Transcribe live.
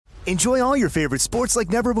Enjoy all your favorite sports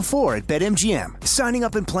like never before at BetMGM. Signing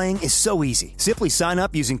up and playing is so easy. Simply sign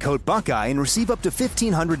up using code Buckeye and receive up to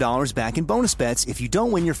 $1,500 back in bonus bets if you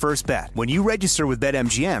don't win your first bet. When you register with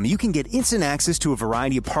BetMGM, you can get instant access to a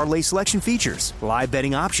variety of parlay selection features, live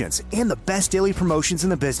betting options, and the best daily promotions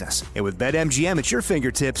in the business. And with BetMGM at your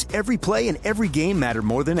fingertips, every play and every game matter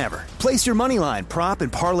more than ever. Place your moneyline, prop,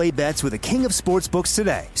 and parlay bets with the king of sportsbooks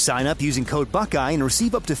today. Sign up using code Buckeye and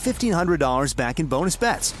receive up to $1,500 back in bonus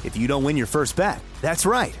bets if you don't win your first bet. That's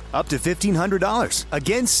right, up to $1,500.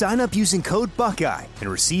 Again, sign up using code Buckeye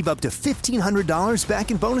and receive up to $1,500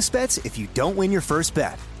 back in bonus bets if you don't win your first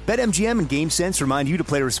bet. BetMGM and GameSense remind you to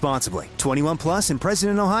play responsibly. 21 plus and present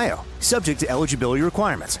in Ohio. Subject to eligibility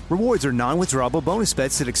requirements. Rewards are non-withdrawable bonus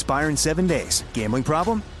bets that expire in 7 days. Gambling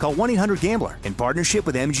problem? Call 1-800-GAMBLER in partnership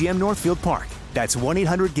with MGM Northfield Park. That's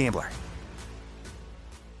 1-800-GAMBLER.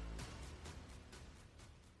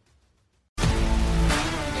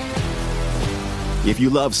 If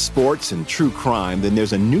you love sports and true crime, then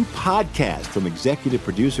there's a new podcast from executive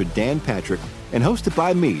producer Dan Patrick and hosted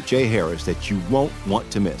by me, Jay Harris, that you won't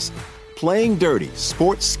want to miss. Playing Dirty: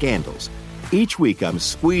 Sports Scandals. Each week, I'm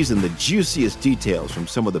squeezing the juiciest details from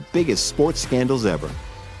some of the biggest sports scandals ever.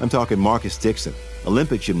 I'm talking Marcus Dixon,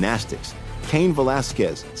 Olympic gymnastics, Cain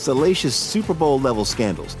Velasquez, salacious Super Bowl-level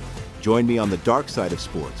scandals. Join me on the dark side of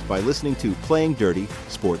sports by listening to Playing Dirty: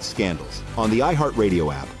 Sports Scandals on the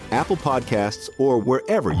iHeartRadio app, Apple Podcasts, or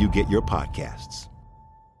wherever you get your podcasts.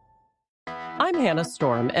 I'm Hannah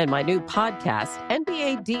Storm, and my new podcast,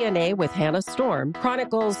 NBA DNA with Hannah Storm,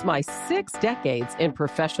 chronicles my 6 decades in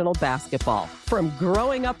professional basketball. From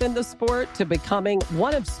growing up in the sport to becoming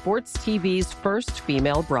one of sports TV's first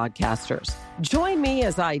female broadcasters. Join me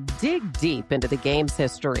as I dig deep into the game's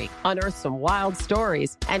history, unearth some wild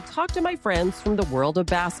stories, and talk to my friends from the world of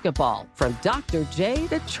basketball, from Dr. J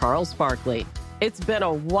to Charles Barkley. It's been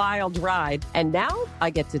a wild ride, and now I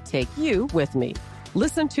get to take you with me.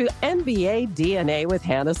 Listen to NBA DNA with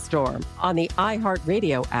Hannah Storm on the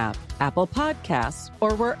iHeartRadio app, Apple Podcasts,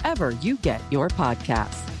 or wherever you get your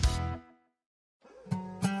podcasts.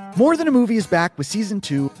 More Than a Movie is back with Season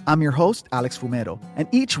 2. I'm your host, Alex Fumero, and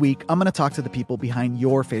each week I'm going to talk to the people behind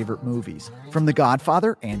your favorite movies. From The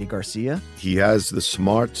Godfather, Andy Garcia. He has the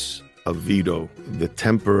smarts of Vito, the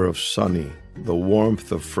temper of Sonny, the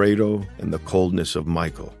warmth of Fredo, and the coldness of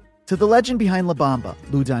Michael. To the legend behind La Bamba,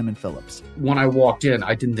 Lou Diamond Phillips. When I walked in,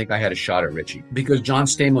 I didn't think I had a shot at Richie because John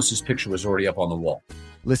Stamos' picture was already up on the wall.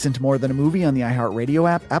 Listen to More Than a Movie on the iHeartRadio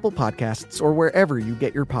app, Apple Podcasts, or wherever you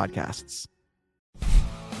get your podcasts.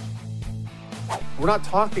 We're not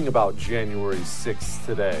talking about January 6th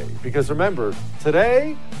today because remember,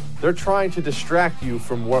 today they're trying to distract you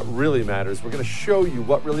from what really matters. We're going to show you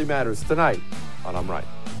what really matters tonight on I'm Right.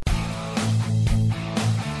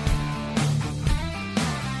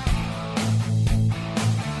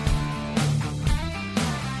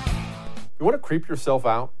 You want to creep yourself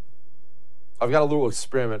out? I've got a little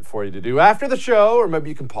experiment for you to do after the show, or maybe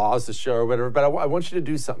you can pause the show or whatever, but I want you to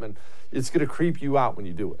do something. It's going to creep you out when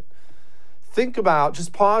you do it.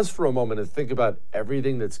 Just pause for a moment and think about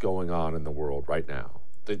everything that's going on in the world right now.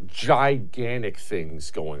 The gigantic things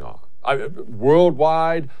going on.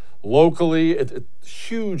 Worldwide, locally,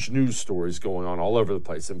 huge news stories going on all over the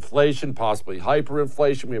place. Inflation, possibly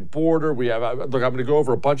hyperinflation. We have border. I'm going to go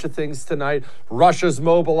over a bunch of things tonight. Russia's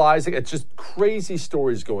mobilizing. It's just crazy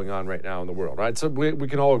stories going on right now in the world, right? So we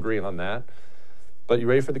can all agree on that. But you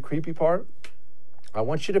ready for the creepy part? I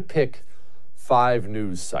want you to pick 5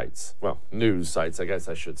 news sites. Well, news sites, I guess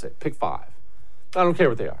I should say. Pick 5. I don't care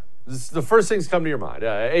what they are. This is the first things come to your mind.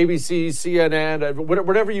 ABC, CNN,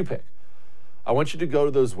 whatever you pick. I want you to go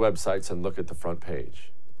to those websites and look at the front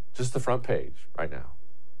page. Just the front page right now.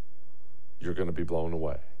 You're going to be blown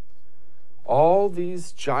away. All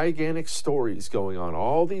these gigantic stories going on,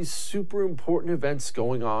 all these super important events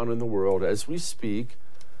going on in the world as we speak.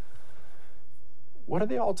 What are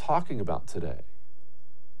they all talking about today?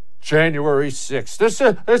 January 6th.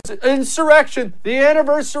 This insurrection, the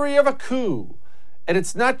anniversary of a coup. And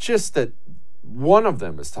it's not just that one of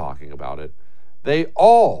them is talking about it. They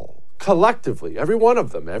all collectively, every one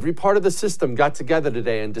of them, every part of the system got together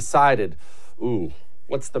today and decided,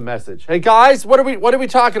 what's the message? Hey guys, what are we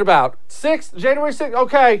talking about? January 6th?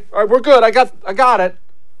 Okay, all right, we're good. I got it.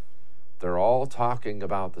 They're all talking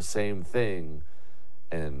about the same thing,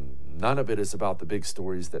 and none of it is about the big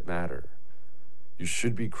stories that matter. You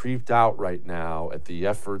should be creeped out right now at the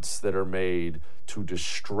efforts that are made to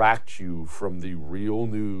distract you from the real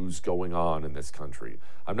news going on in this country.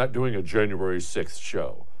 I'm not doing a January 6th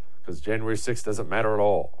show because January 6th doesn't matter at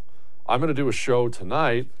all. I'm going to do a show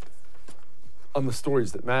tonight on the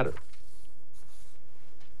stories that matter.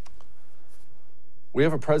 We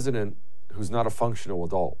have a president who's not a functional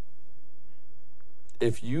adult.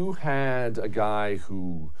 If you had a guy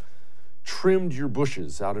who trimmed your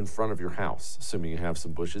bushes out in front of your house, assuming you have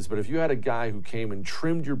some bushes, but if you had a guy who came and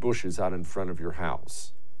trimmed your bushes out in front of your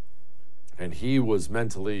house, and he was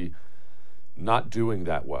mentally not doing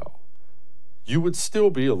that well, you would still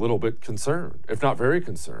be a little bit concerned, if not very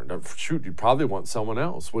concerned. Shoot, you'd probably want someone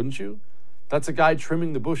else, wouldn't you? That's a guy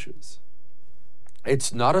trimming the bushes.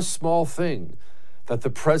 It's not a small thing that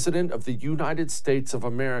the President of the United States of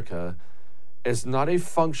America is not a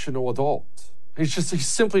functional adult. He's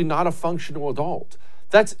simply not a functional adult.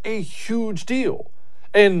 That's a huge deal.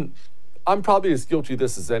 And I'm probably as guilty of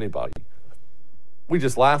this as anybody. We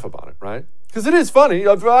just laugh about it, right? Because it is funny.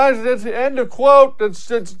 It's the end of quote.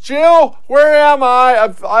 It's Jill, where am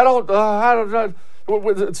I? I don't know.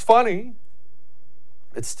 It's funny.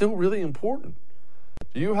 It's still really important.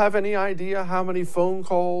 Do you have any idea how many phone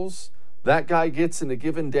calls that guy gets in a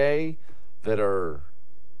given day that are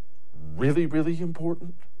really, really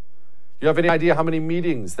important? You have any idea how many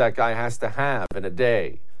meetings that guy has to have in a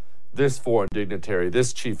day? This foreign dignitary,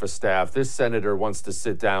 this chief of staff, this senator wants to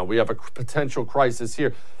sit down. We have a potential crisis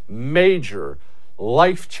here. Major,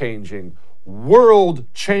 life-changing,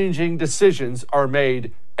 world-changing decisions are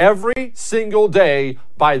made every single day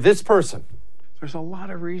by this person. There's a lot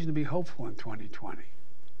of reason to be hopeful in 2020.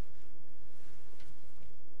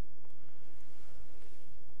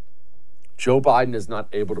 Joe Biden is not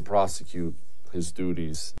able to prosecute his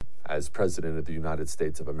duties as president of the United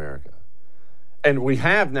States of America. And we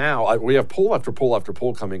have poll after poll after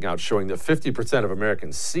poll coming out showing that 50% of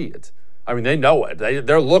Americans see it. I mean, they know it.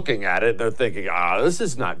 They're looking at it. They're thinking, this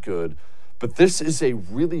is not good. But this is a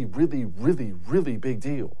really, really, really, really big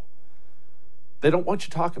deal. They don't want you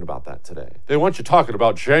talking about that today. They want you talking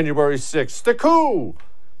about January 6th, the coup.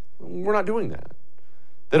 We're not doing that.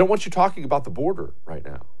 They don't want you talking about the border right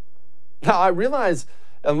now. Now, I realize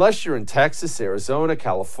unless you're in Texas, Arizona,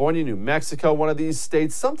 California, New Mexico, one of these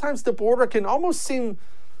states, sometimes the border can almost seem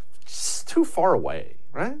just too far away,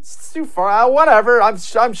 right? It's too far. Whatever.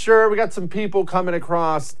 I'm sure we got some people coming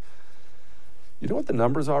across. You know what the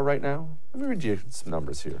numbers are right now? Let me read you some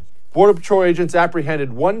numbers here. Border Patrol agents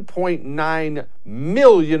apprehended 1.9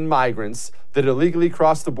 million migrants that illegally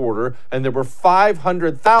crossed the border, and there were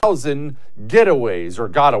 500,000 getaways, or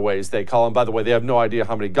gotaways they call them. By the way, they have no idea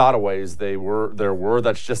how many gotaways there were.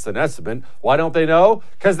 That's just an estimate. Why don't they know?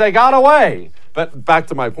 Because they got away. But back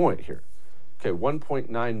to my point here. Okay,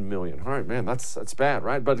 1.9 million. All right, man, that's bad,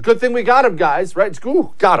 right? But good thing we got them, guys, right?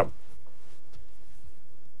 Ooh, got them.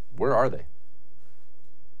 Where are they?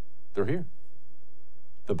 They're here.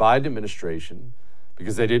 The Biden administration,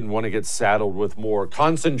 because they didn't want to get saddled with more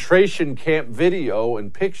concentration camp video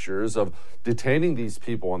and pictures of detaining these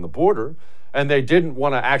people on the border, and they didn't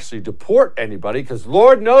want to actually deport anybody, because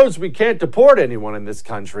Lord knows we can't deport anyone in this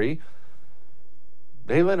country,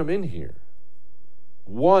 they let them in here.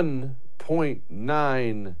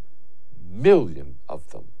 1.9 million of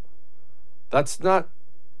them. That's not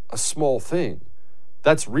a small thing.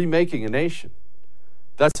 That's remaking a nation.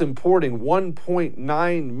 That's importing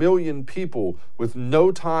 1.9 million people with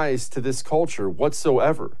no ties to this culture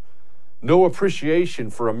whatsoever. No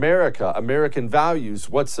appreciation for America, American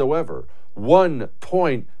values whatsoever.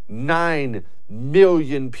 1.9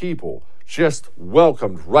 million people just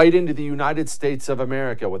welcomed right into the United States of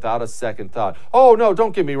America without a second thought. Oh, no,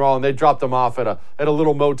 don't get me wrong. They dropped them off at a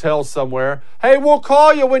little motel somewhere. Hey, we'll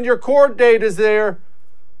call you when your court date is there.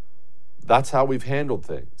 That's how we've handled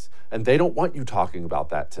things. And they don't want you talking about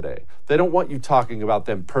that today. They don't want you talking about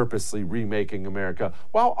them purposely remaking America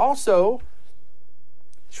while also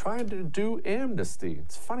trying to do amnesty.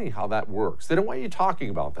 It's funny how that works. They don't want you talking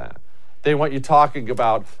about that. They want you talking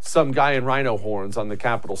about some guy in rhino horns on the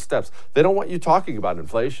Capitol steps. They don't want you talking about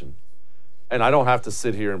inflation. And I don't have to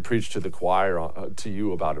sit here and preach to the choir to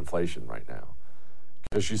you about inflation right now,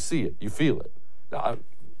 because you see it, you feel it.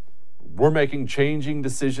 We're making changing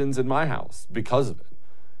decisions in my house because of it.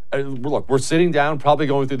 Look, we're sitting down, probably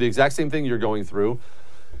going through the exact same thing you're going through.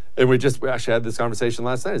 And we actually had this conversation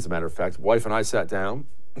last night, as a matter of fact. Wife and I sat down.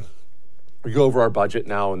 We go over our budget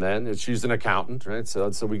now and then. She's an accountant, right?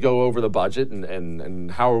 So we go over the budget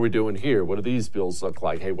and how are we doing here? What do these bills look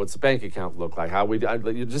like? Hey, what's the bank account look like?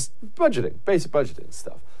 Just budgeting, basic budgeting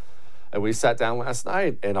stuff. And we sat down last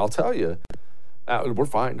night, and I'll tell you, we're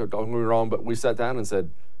fine, don't get me wrong, but we sat down and said,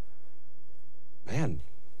 man,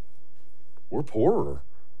 we're poorer.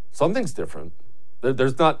 Something's different.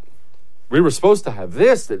 There's not, we were supposed to have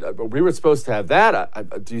this, we were supposed to have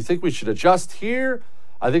that. Do you think we should adjust here?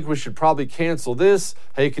 I think we should probably cancel this.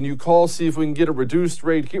 Hey, can you call, see if we can get a reduced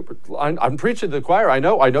rate here? I'm preaching to the choir. I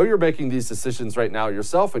know you're making these decisions right now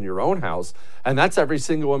yourself in your own house, and that's every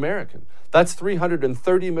single American. That's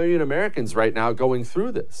 330 million Americans right now going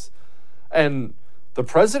through this. And the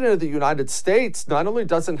President of the United States not only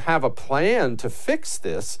doesn't have a plan to fix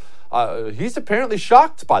this, he's apparently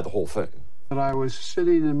shocked by the whole thing. I was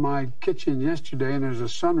sitting in my kitchen yesterday, and there's a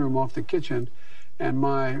sunroom off the kitchen, and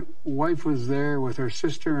my wife was there with her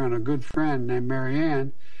sister and a good friend named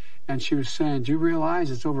Marianne, and she was saying, do you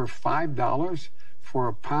realize it's over $5 for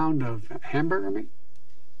a pound of hamburger meat?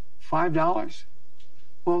 $5?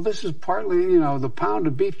 Well, this is partly, the pound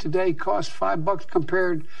of beef today costs $5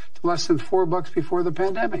 compared to less than $4 before the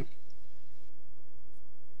pandemic.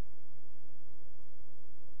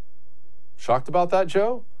 Shocked about that,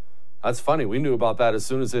 Joe? That's funny. We knew about that as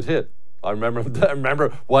soon as it hit. I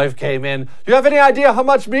remember wife came in. You have any idea how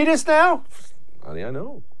much meat is now? Honey, I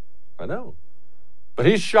know. But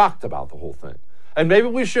he's shocked about the whole thing. And maybe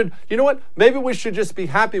we should, you know what? Maybe we should just be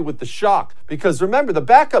happy with the shock. Because remember, the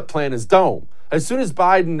backup plan is dome. As soon as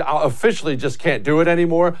Biden officially just can't do it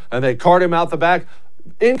anymore and they cart him out the back,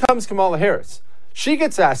 in comes Kamala Harris. She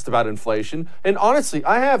gets asked about inflation. And honestly,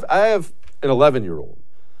 I have an 11-year-old.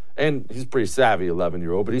 And he's a pretty savvy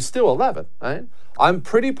 11-year-old, but he's still 11, right? I'm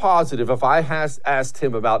pretty positive if I asked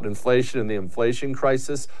him about inflation and the inflation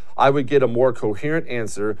crisis, I would get a more coherent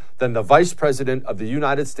answer than the Vice President of the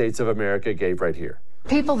United States of America gave right here.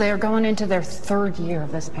 People, they are going into their third year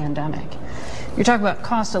of this pandemic. You're talking about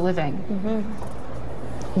cost of living.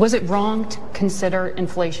 Mm-hmm. Was it wrong to consider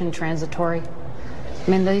inflation transitory?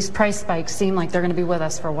 I mean, these price spikes seem like they're going to be with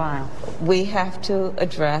us for a while. We have to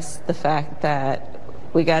address the fact that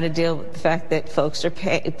we got to deal with the fact that folks are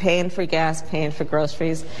paying for gas, paying for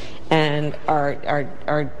groceries, and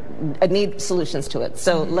need solutions to it.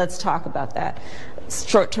 So let's talk about that.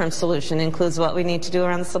 Short-term solution includes what we need to do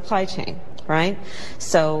around the supply chain, right?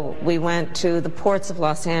 So we went to the ports of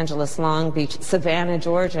Los Angeles, Long Beach, Savannah,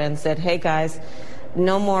 Georgia, and said, hey guys,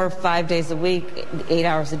 no more 5 days a week, 8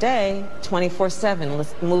 hours a day, 24/7.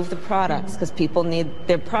 Let's move the products because people need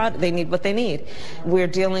their they need what they need. We're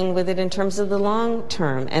dealing with it in terms of the long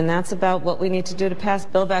term, and that's about what we need to do to pass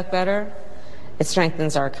Build Back Better. It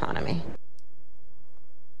strengthens our economy.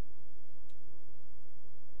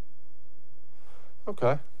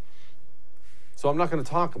 Okay. So I'm not going to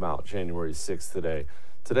talk about January 6th today.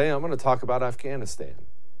 Today I'm going to talk about Afghanistan.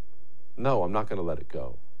 No, I'm not going to let it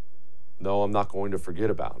go. No, I'm not going to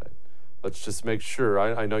forget about it. Let's just make sure,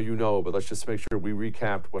 I know you know, but let's just make sure we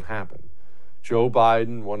recapped what happened. Joe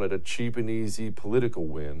Biden wanted a cheap and easy political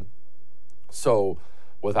win. So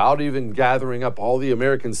without even gathering up all the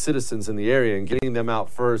American citizens in the area and getting them out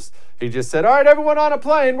first, he just said, all right, everyone on a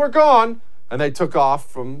plane, we're gone. And they took off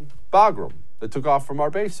from Bagram. They took off from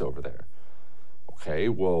our base over there. Okay,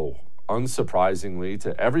 well, unsurprisingly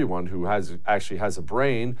to everyone who actually has a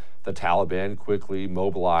brain, the Taliban quickly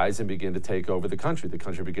mobilize and begin to take over the country. The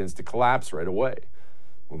country begins to collapse right away.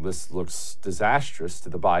 Well, this looks disastrous to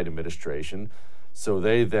the Biden administration. So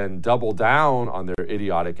they then double down on their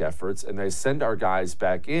idiotic efforts and they send our guys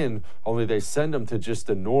back in, only they send them to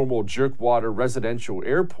just a normal Jerkwater residential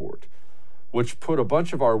airport, which put a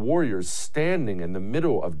bunch of our warriors standing in the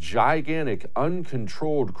middle of gigantic,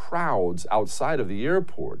 uncontrolled crowds outside of the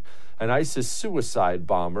airport. An ISIS suicide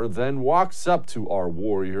bomber then walks up to our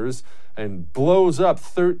warriors and blows up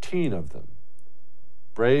 13 of them.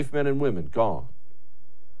 Brave men and women gone.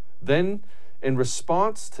 Then, in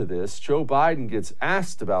response to this, Joe Biden gets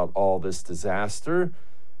asked about all this disaster,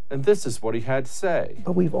 and this is what he had to say.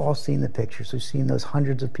 But we've all seen the pictures. We've seen those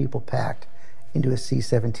hundreds of people packed into a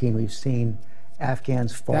C-17. We've seen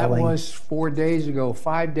Afghans falling. That was 4 days ago,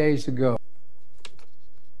 5 days ago.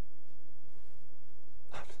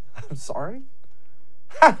 I'm sorry?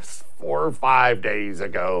 That's 4 or 5 days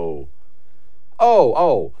ago.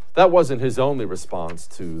 Oh, that wasn't his only response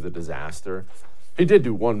to the disaster. He did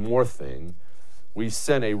do one more thing. We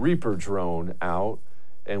sent a Reaper drone out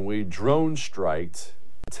and we drone striked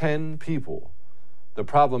 10 people. The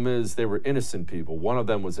problem is they were innocent people. One of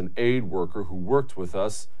them was an aid worker who worked with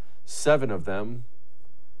us. 7 of them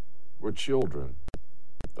were children,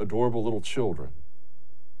 adorable little children.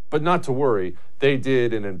 But not to worry, they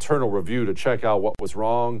did an internal review to check out what was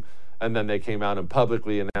wrong, and then they came out and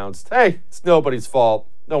publicly announced, hey, it's nobody's fault.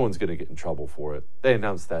 No one's going to get in trouble for it. They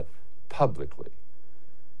announced that publicly.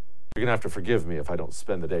 You're going to have to forgive me if I don't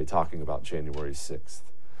spend the day talking about January 6th.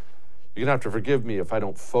 You're going to have to forgive me if I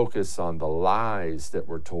don't focus on the lies that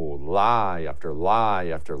were told. Lie after lie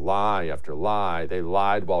after lie after lie. They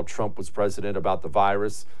lied while Trump was president about the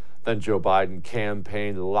virus. Then Joe Biden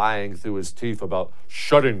campaigned lying through his teeth about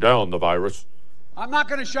shutting down the virus. I'm not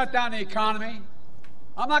going to shut down the economy.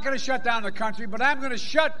 I'm not going to shut down the country, but I'm going to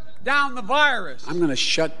shut down the virus. I'm going to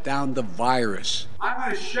shut down the virus. I'm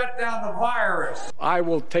going to shut down the virus. I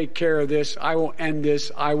will take care of this. I will end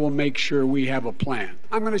this. I will make sure we have a plan.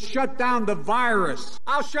 I'm going to shut down the virus.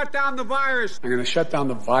 I'll shut down the virus. I'm going to shut down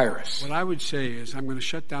the virus. What I would say is I'm going to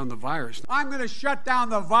shut down the virus. I'm going to shut down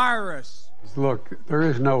the virus. Look, there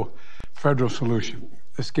is no federal solution.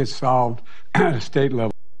 This gets solved at a state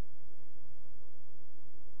level.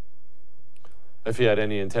 If he had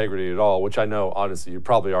any integrity at all, which I know, honestly, you're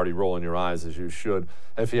probably already rolling your eyes as you should.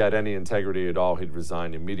 If he had any integrity at all, he'd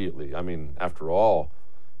resign immediately. I mean, after all,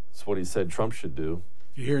 it's what he said Trump should do.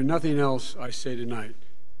 You hear nothing else I say tonight.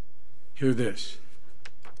 Hear this.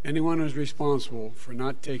 Anyone who's responsible for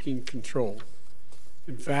not taking control,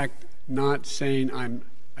 in fact, not saying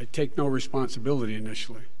I take no responsibility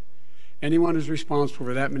initially. Anyone who's responsible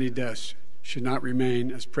for that many deaths should not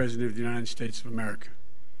remain as President of the United States of America.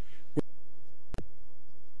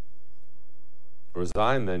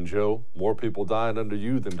 Resign then, Joe. More people died under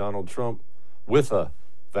you than Donald Trump with a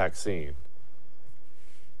vaccine.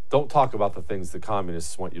 Don't talk about the things the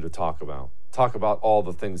communists want you to talk about. Talk about all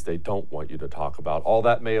the things they don't want you to talk about. All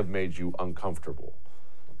that may have made you uncomfortable,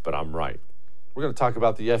 but I'm right. We're going to talk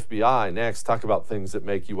about the FBI next, talk about things that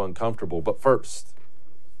make you uncomfortable. But first,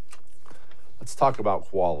 let's talk about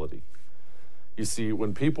quality. You see,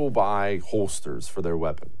 when people buy holsters for their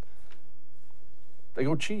weapon, they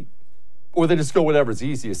go cheap. Or they just go whatever's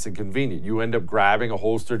easiest and convenient. You end up grabbing a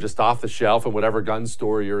holster just off the shelf in whatever gun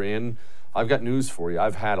store you're in. I've got news for you.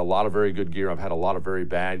 I've had a lot of very good gear. I've had a lot of very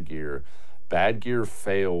bad gear. Bad gear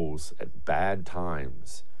fails at bad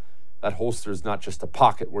times. That holster is not just a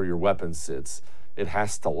pocket where your weapon sits. It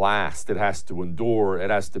has to last. It has to endure. It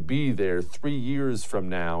has to be there 3 years from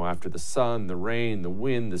now after the sun, the rain, the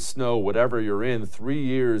wind, the snow, whatever you're in, 3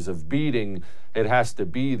 years of beating. It has to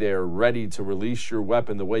be there ready to release your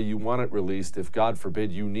weapon the way you want it released if, God forbid,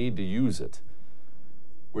 you need to use it.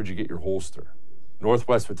 Where'd you get your holster?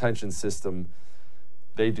 Northwest Retention System,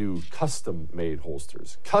 they do custom-made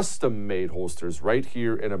holsters. Custom-made holsters right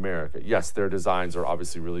here in America. Yes, their designs are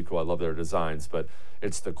obviously really cool. I love their designs, but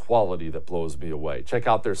it's the quality that blows me away. Check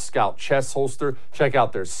out their Scout chest holster. Check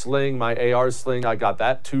out their sling, my AR sling. I got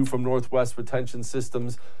that too from Northwest Retention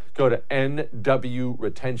Systems. Go to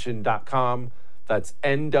nwretention.com. That's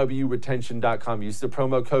nwretention.com. Use the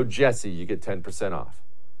promo code Jesse. You get 10% off.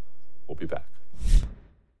 We'll be back.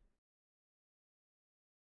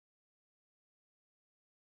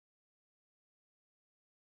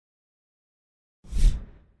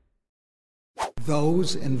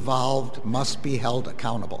 Those involved must be held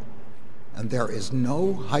accountable, and there is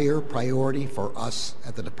no higher priority for us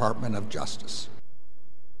at the Department of Justice.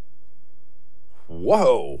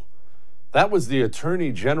 Whoa! That was the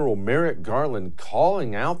Attorney General Merrick Garland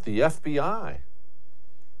calling out the FBI.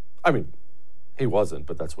 I mean, he wasn't,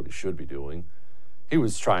 but that's what he should be doing. He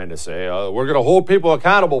was trying to say, we're going to hold people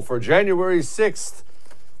accountable for January 6th.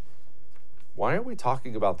 Why aren't we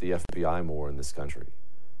talking about the FBI more in this country?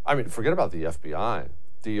 I mean, forget about the FBI,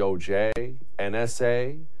 DOJ,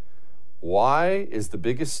 NSA. Why is the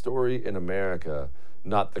biggest story in America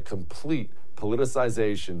not the complete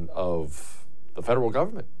politicization of the federal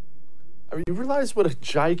government? I mean, you realize what a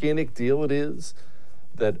gigantic deal it is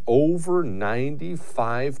that over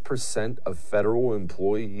 95% of federal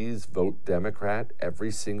employees vote Democrat every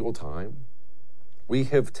single time? We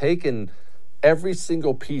have taken every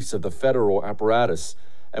single piece of the federal apparatus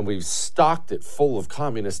and we've stocked it full of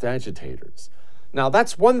communist agitators. Now,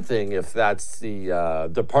 that's one thing if that's the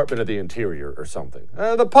Department of the Interior or something.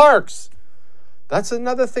 The parks. That's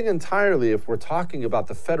another thing entirely if we're talking about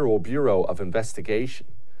the Federal Bureau of Investigation.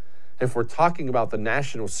 If we're talking about the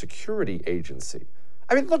National Security Agency.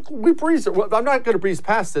 I mean, look, I'm not going to breeze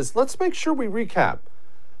past this. Let's make sure we recap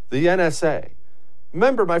the NSA.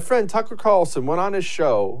 Remember, my friend Tucker Carlson went on his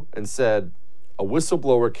show and said a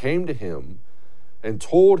whistleblower came to him and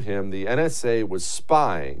told him the NSA was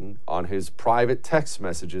spying on his private text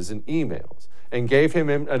messages and emails and gave him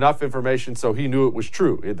enough information so he knew it was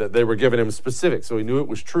true, that they were giving him specifics, so he knew it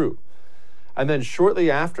was true. And then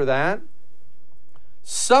shortly after that,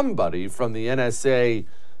 somebody from the NSA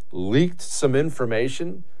leaked some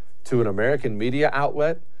information to an American media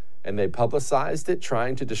outlet and they publicized it,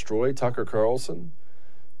 trying to destroy Tucker Carlson.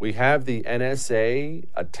 We have the NSA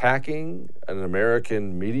attacking an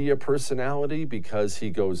American media personality because he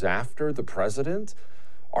goes after the president.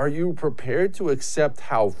 Are you prepared to accept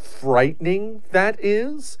how frightening that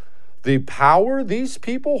is? The power these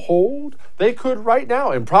people hold, they could right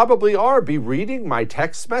now, and probably are, be reading my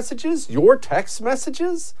text messages, your text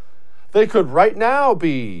messages. They could right now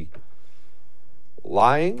be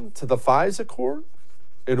lying to the FISA court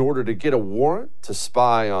in order to get a warrant to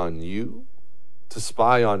spy on you, to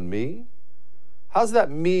spy on me. How's that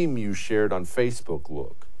meme you shared on Facebook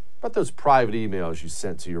look? About those private emails you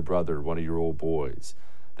sent to your brother, one of your old boys.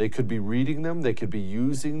 They could be reading them. They could be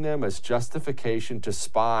using them as justification to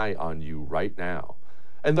spy on you right now.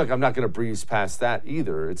 And look, I'm not going to breeze past that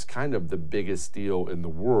either. It's kind of the biggest deal in the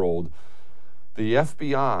world. The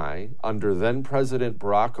FBI, under then-President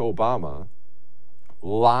Barack Obama,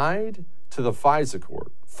 lied to the FISA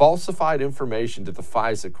court, falsified information to the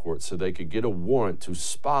FISA court so they could get a warrant to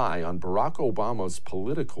spy on Barack Obama's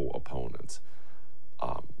political opponents.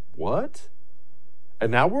 What?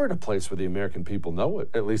 And now we're in a place where the American people know it.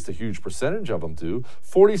 At least a huge percentage of them do.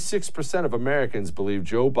 46% of Americans believe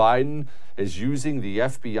Joe Biden is using the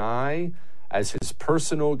FBI as his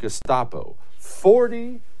personal Gestapo.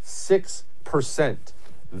 46%.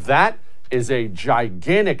 That is a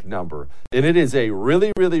gigantic number. And it is a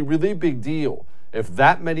really, really, really big deal if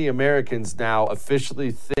that many Americans now officially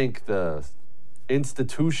think the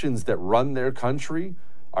institutions that run their country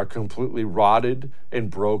are completely rotted and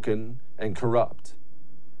broken and corrupt.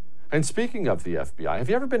 And speaking of the FBI, have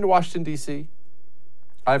you ever been to Washington, D.C.?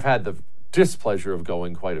 I've had the displeasure of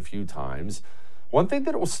going quite a few times. One thing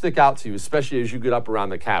that will stick out to you, especially as you get up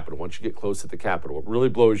around the Capitol, once you get close to the Capitol, it really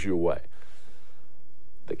blows you away.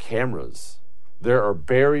 The cameras. There are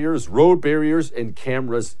barriers, road barriers, and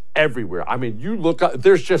cameras everywhere. I mean, you look up,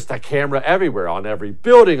 there's just a camera everywhere, on every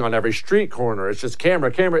building, on every street corner. It's just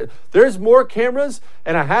camera. There's more cameras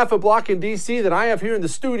in a half a block in D.C. than I have here in the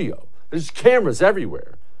studio. There's cameras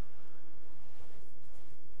everywhere.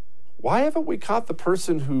 Why haven't we caught the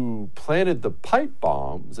person who planted the pipe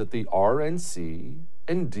bombs at the RNC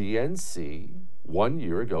and DNC 1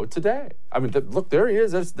 year ago today? I mean, look, there he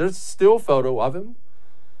is. There's a still photo of him.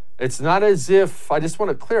 It's not as if, I just want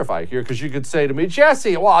to clarify here, because you could say to me,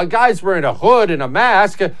 Jesse, well, a guy's wearing a hood and a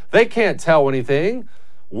mask. They can't tell anything.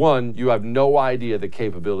 One, you have no idea the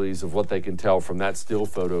capabilities of what they can tell from that still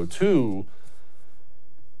photo. Two,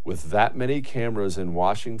 with that many cameras in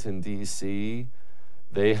Washington, D.C.,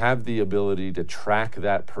 they have the ability to track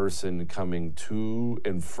that person coming to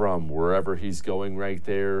and from wherever he's going right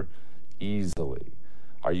there easily.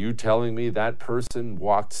 Are you telling me that person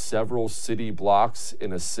walked several city blocks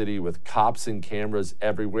in a city with cops and cameras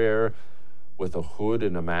everywhere with a hood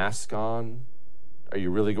and a mask on? Are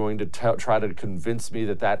you really going to try to convince me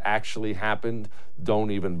that that actually happened?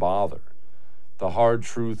 Don't even bother. The hard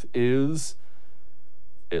truth is,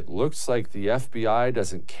 it looks like the FBI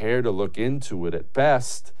doesn't care to look into it at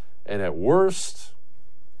best, and at worst,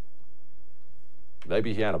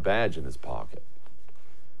 maybe he had a badge in his pocket.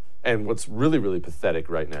 And what's really, really pathetic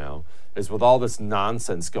right now is with all this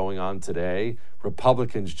nonsense going on today,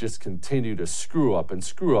 Republicans just continue to screw up and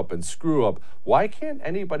screw up and screw up. Why can't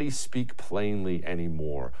anybody speak plainly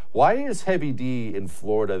anymore? Why is Heavy D in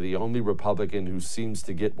Florida the only Republican who seems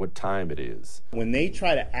to get what time it is? When they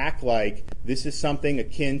try to act like this is something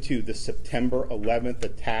akin to the September 11th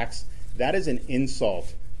attacks, that is an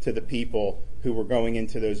insult to the people who were going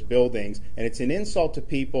into those buildings. And it's an insult to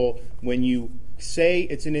people when you say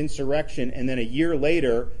it's an insurrection and then a year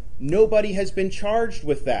later, nobody has been charged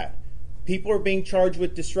with that. People are being charged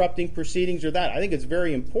with disrupting proceedings or that. I think it's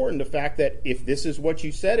very important, the fact that if this is what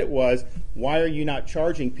you said it was, why are you not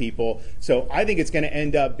charging people? So I think it's going to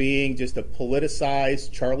end up being just a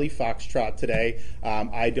politicized Charlie Foxtrot today.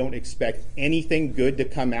 I don't expect anything good to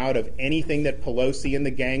come out of anything that Pelosi and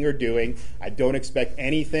the gang are doing. I don't expect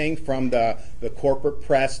anything from the corporate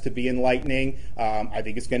press to be enlightening. I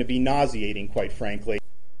think it's going to be nauseating, quite frankly.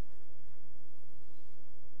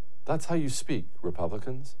 That's how you speak,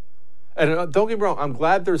 Republicans. And don't get me wrong, I'm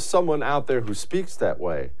glad there's someone out there who speaks that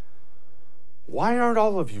way. Why aren't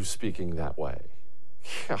all of you speaking that way?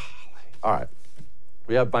 Golly. All right.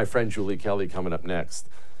 We have my friend Julie Kelly coming up next.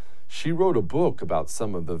 She wrote a book about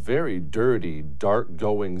some of the very dirty, dark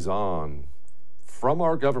goings-on from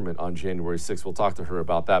our government on January 6th. We'll talk to her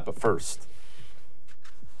about that. But first,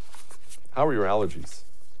 how are your allergies?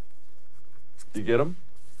 You get them?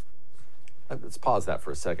 Let's pause that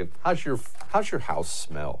for a second. How's your house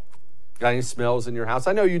smell? Got any smells in your house?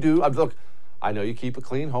 I know you do. Look, I know you keep a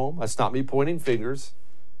clean home. That's not me pointing fingers.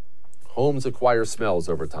 Homes acquire smells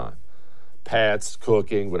over time. Pets,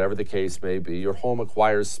 cooking, whatever the case may be, your home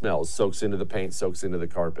acquires smells, soaks into the paint, soaks into the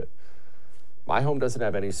carpet. My home doesn't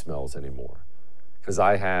have any smells anymore. because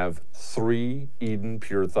I have 3 Eden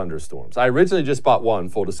Pure Thunderstorms. I originally just bought one,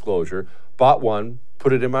 full disclosure, bought one,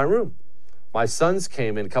 put it in my room. My sons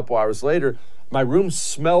came in a couple hours later. My room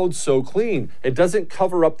smelled so clean. It doesn't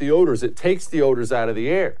cover up the odors. It takes the odors out of the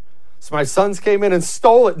air. So my sons came in and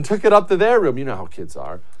stole it and took it up to their room. You know how kids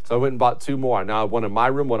are. So I went and bought 2 more. Now I have one in my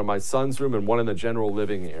room, one in my son's room, and one in the general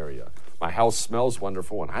living area. My house smells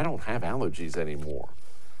wonderful, and I don't have allergies anymore.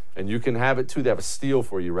 And you can have it too. They have a steal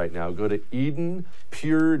for you right now. Go to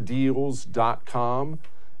EdenPureDeals.com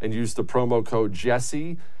and use the promo code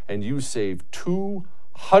Jesse, and you save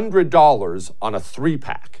 $200 on a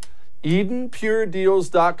 3-pack.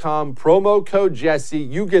 EdenPureDeals.com, promo code Jesse.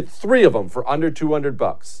 You get 3 of them for under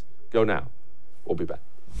 $200. Go now. We'll be back.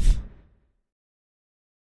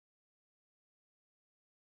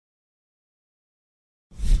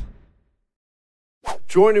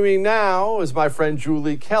 Joining me now is my friend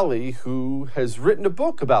Julie Kelly, who has written a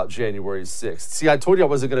book about January 6th. See, I told you I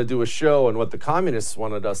wasn't going to do a show on what the communists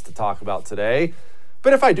wanted us to talk about today.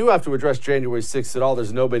 But if I do have to address January 6th at all,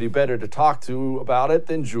 there's nobody better to talk to about it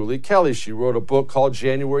than Julie Kelly. She wrote a book called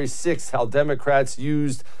January 6th, How Democrats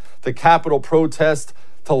Used the Capitol Protest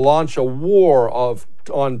to Launch a War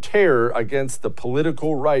on Terror Against the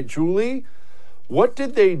Political Right. Julie, what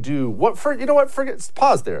did they do?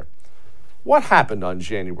 Pause there. What happened on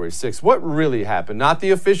January 6th? What really happened? Not the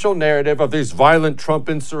official narrative of these violent Trump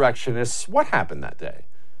insurrectionists. What happened that day?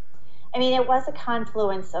 I mean, it was a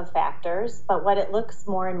confluence of factors, but what it looks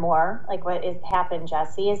more and more like what has happened,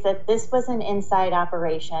 Jesse, is that this was an inside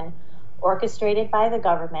operation orchestrated by the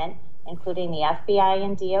government, including the FBI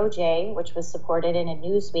and DOJ, which was supported in a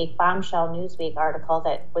bombshell Newsweek article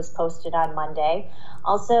that was posted on Monday.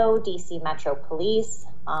 Also, DC Metro Police,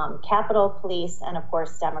 Capitol Police, and of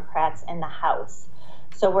course, Democrats in the House.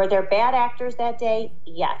 So were there bad actors that day?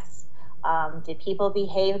 Yes. Did people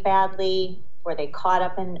behave badly? Were they caught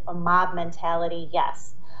up in a mob mentality?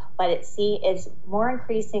 Yes. But it more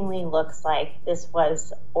increasingly looks like this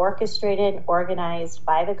was orchestrated, organized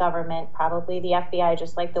by the government, probably the FBI,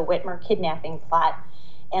 just like the Whitmer kidnapping plot,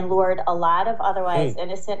 and lured a lot of otherwise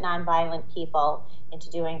innocent, nonviolent people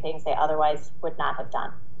into doing things they otherwise would not have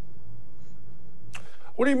done.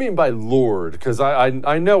 What do you mean by lured? Because I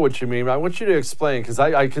know what you mean. I want you to explain, because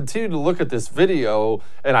I continue to look at this video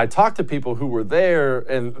and I talk to people who were there,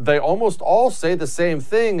 and they almost all say the same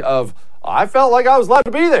thing of, I felt like I was allowed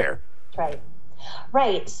to be there.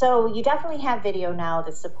 Right. So you definitely have video now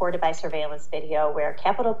that's supported by surveillance video where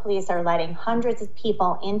Capitol Police are letting hundreds of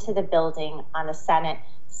people into the building on the Senate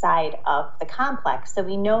side of the complex. So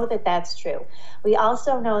we know that that's true. We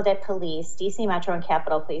also know that police, DC Metro and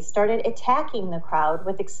Capitol Police, started attacking the crowd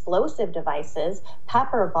with explosive devices,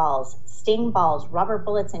 pepper balls, sting balls, rubber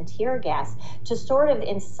bullets, and tear gas to sort of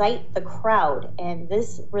incite the crowd. And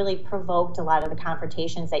this really provoked a lot of the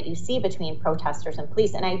confrontations that you see between protesters and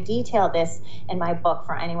police. And I detail this in my book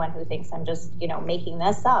for anyone who thinks I'm just, making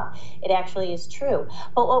this up. It actually is true.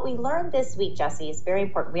 But what we learned this week, Jesse, is very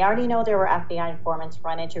important. We already know there were FBI informants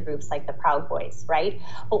running into groups like the Proud Boys, right?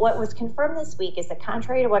 But what was confirmed this week is that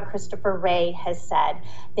contrary to what Christopher Wray has said,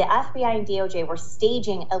 the FBI and DOJ were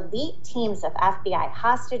staging elite teams of FBI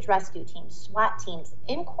hostage rescue teams, SWAT teams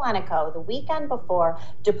in Quantico the weekend before,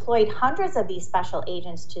 deployed hundreds of these special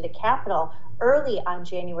agents to the Capitol early on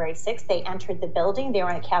January 6th. They entered the building. They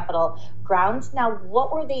were in Capitol grounds. Now,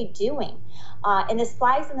 what were they doing? And this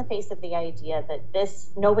flies in the face of the idea that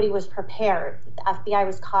nobody was prepared. The FBI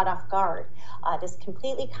was caught off guard. This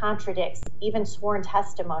completely contradicts even sworn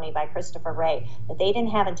testimony by Christopher Wray that they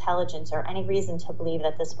didn't have intelligence or any reason to believe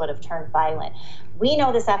that this would have turned violent. We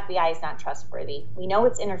know this FBI is not trustworthy. We know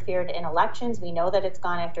it's interfered in elections. We know that it's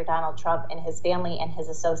gone after Donald Trump and his family and his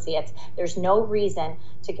associates. There's no reason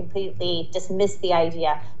to completely dismiss the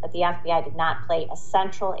idea that the FBI did not play a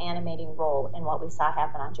central animating role in what we saw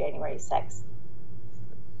happen on January 6th.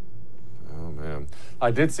 Oh, man.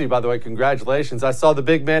 I did see, by the way, congratulations. I saw the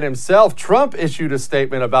big man himself. Trump issued a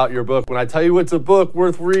statement about your book. When I tell you it's a book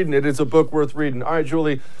worth reading, it is a book worth reading. All right,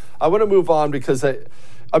 Julie, I want to move on because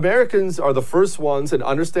Americans are the first ones, and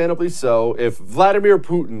understandably so, if Vladimir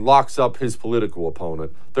Putin locks up his political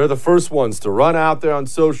opponent, they're the first ones to run out there on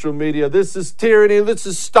social media. This is tyranny. This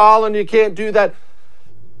is Stalin. You can't do that.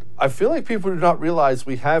 I feel like people do not realize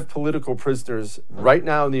we have political prisoners right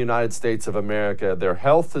now in the United States of America. Their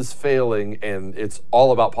health is failing, and it's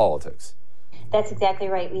all about politics. That's exactly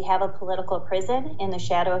right. We have a political prison in the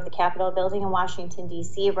shadow of the Capitol building in Washington,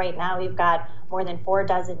 D.C. Right now, we've got more than 4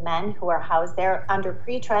 men who are housed there under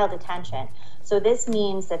pretrial detention. So this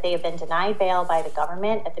means that they have been denied bail by the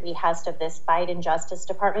government at the behest of this Biden Justice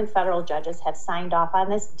Department. Federal judges have signed off on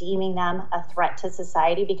this, deeming them a threat to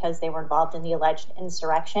society because they were involved in the alleged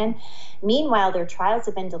insurrection. Meanwhile, their trials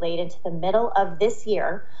have been delayed into the middle of this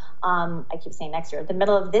year. I keep saying next year, the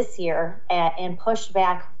middle of this year, and pushed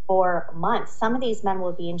back for months. Some of these men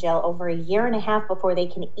will be in jail over a year and a half before they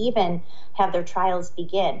can even have their trials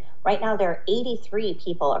begin. Right now, there are 83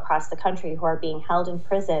 people across the country who are being held in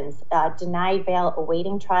prisons, denied bail,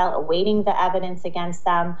 awaiting trial, awaiting the evidence against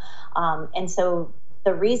them. And so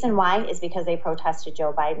the reason why is because they protested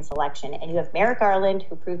Joe Biden's election. And you have Merrick Garland,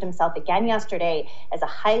 who proved himself again yesterday as a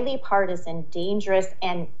highly partisan, dangerous,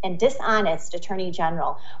 and dishonest attorney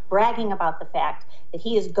general, bragging about the fact that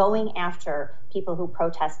he is going after people who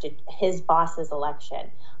protested his boss's election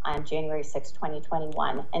on January 6,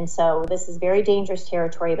 2021. And so this is very dangerous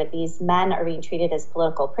territory, but these men are being treated as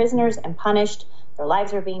political prisoners and punished. Their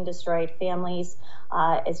lives are being destroyed, families,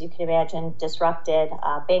 as you can imagine, disrupted,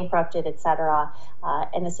 bankrupted, etc.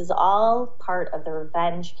 And this is all part of the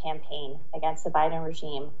revenge campaign against the Biden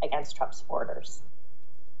regime, against Trump supporters.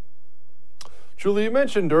 Julie, you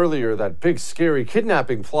mentioned earlier that big, scary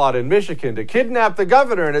kidnapping plot in Michigan to kidnap the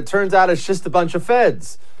governor, and it turns out it's just a bunch of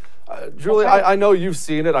feds. Julie, right. I know you've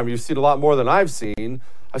seen it. I mean, you've seen a lot more than I've seen.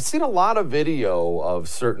 I've seen a lot of video of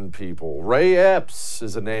certain people. Ray Epps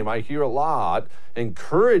is a name I hear a lot,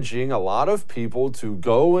 encouraging a lot of people to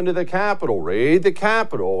go into the Capitol, raid the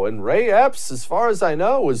Capitol. And Ray Epps, as far as I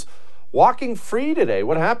know, was walking free today.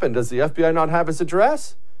 What happened? Does the FBI not have his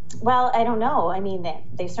address? Well, I don't know. I mean,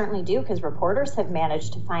 they certainly do, because reporters have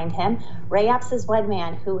managed to find him. Ray Epps is one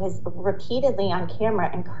man who has repeatedly on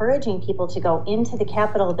camera encouraging people to go into the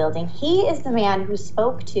Capitol building. He is the man who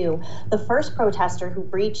spoke to the first protester who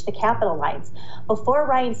breached the Capitol lines. Before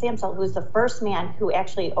Ryan Samsel, who's the first man who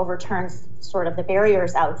actually overturns sort of the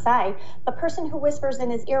barriers outside, the person who whispers in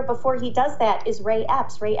his ear before he does that is Ray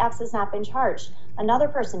Epps. Ray Epps has not been charged. Another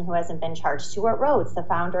person who hasn't been charged, Stuart Rhodes, the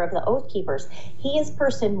founder of the Oath Keepers. He is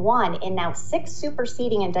person one in now 6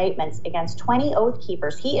 superseding indictments against 20 Oath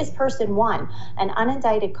Keepers. He is person one, an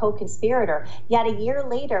unindicted co-conspirator. Yet a year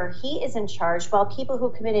later, he is in charge while people who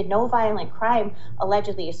committed no violent crime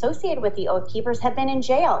allegedly associated with the Oath Keepers have been in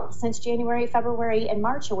jail since January, February, and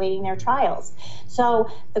March awaiting their trials.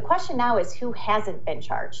 So the question now is who hasn't been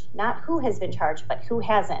charged? Not who has been charged, but who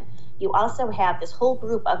hasn't. You also have this whole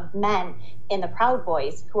group of men in the Proud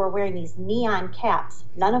Boys who are wearing these neon caps.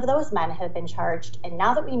 None of those men have been charged. And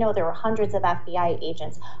now that we know there were hundreds of FBI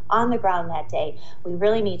agents on the ground that day, we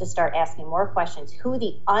really need to start asking more questions. Who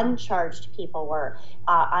the uncharged people were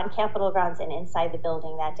on Capitol grounds and inside the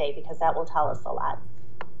building that day, because that will tell us a lot.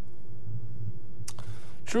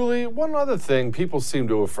 Julie, one other thing people seem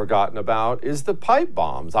to have forgotten about is the pipe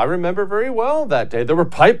bombs. I remember very well that day. There were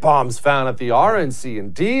pipe bombs found at the RNC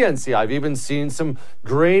and DNC. I've even seen some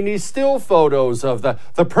grainy still photos of the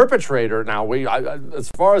perpetrator. Now, as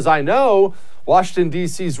far as I know, Washington,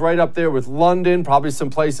 D.C. is right up there with London, probably some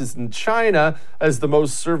places in China, as the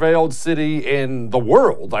most surveilled city in the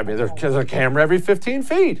world. I mean, there's a camera every 15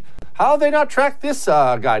 feet. How have they not tracked this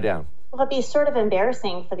guy down? Well, it'd be sort of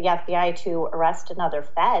embarrassing for the FBI to arrest another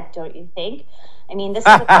Fed, don't you think? I mean, this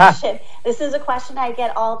is a question. This is a question I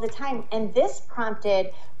get all the time. And this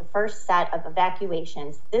prompted the first set of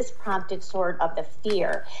evacuations. This prompted sort of the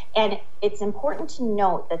fear. And it's important to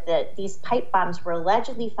note that these pipe bombs were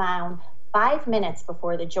allegedly found 5 minutes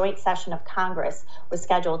before the joint session of Congress was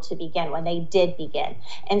scheduled to begin, when they did begin.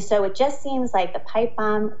 And so it just seems like the pipe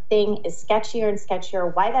bomb thing is sketchier and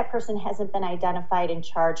sketchier, why that person hasn't been identified and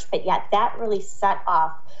charged, but yet that really set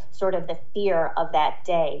off sort of the fear of that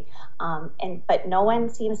day. But no one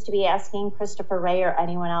seems to be asking Christopher Wray or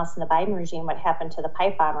anyone else in the Biden regime what happened to the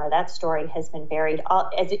pipe bomber. That story has been buried,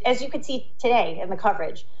 as you could see today in the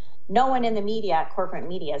coverage. No one in the media, corporate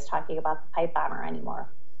media, is talking about the pipe bomber anymore.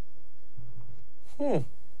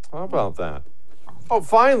 How about that? Oh,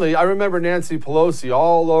 finally, I remember Nancy Pelosi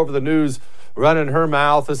all over the news running her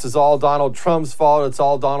mouth. This is all Donald Trump's fault. It's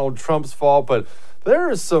all Donald Trump's fault. But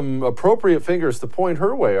there is some appropriate fingers to point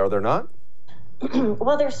her way, are there not?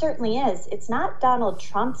 Well, there certainly is. It's not Donald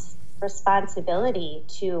Trump's responsibility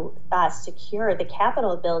to secure the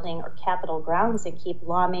Capitol building or Capitol grounds and keep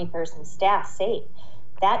lawmakers and staff safe.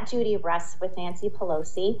 That duty rests with Nancy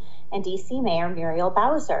Pelosi and DC Mayor Muriel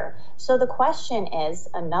Bowser. So the question is,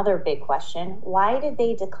 another big question, why did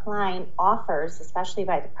they decline offers, especially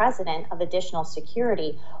by the president, of additional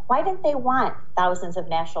security? Why didn't they want thousands of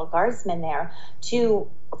National Guardsmen there to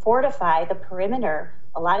fortify the perimeter?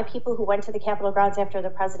 A lot of people who went to the Capitol grounds after the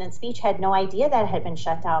president's speech had no idea that it had been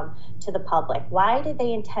shut down to the public. Why did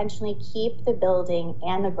they intentionally keep the building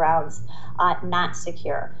and the grounds not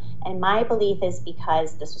secure? And my belief is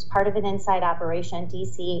because this was part of an inside operation.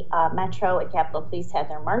 DC Metro and Capitol Police had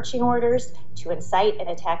their marching orders to incite and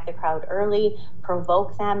attack the crowd early,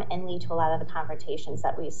 provoke them, and lead to a lot of the confrontations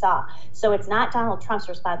that we saw. So it's not Donald Trump's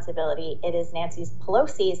responsibility. It is Nancy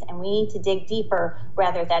Pelosi's, and we need to dig deeper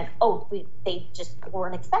rather than, they just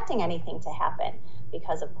weren't expecting anything to happen,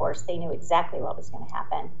 because, of course, they knew exactly what was going to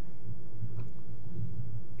happen.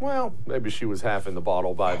 Well, maybe she was half in the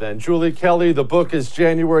bottle by then. Julie Kelly, the book is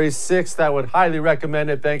January 6th. I would highly recommend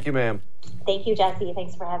it. Thank you, ma'am. Thank you, Jesse.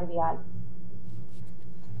 Thanks for having me on.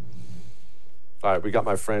 All right, we got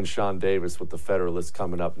my friend Sean Davis with the Federalist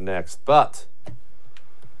coming up next. But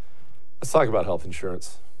let's talk about health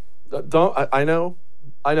insurance. I know.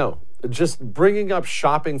 Just bringing up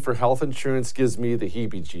shopping for health insurance gives me the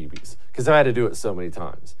heebie-jeebies because I had to do it so many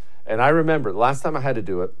times. And I remember the last time I had to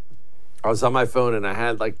do it, I was on my phone and I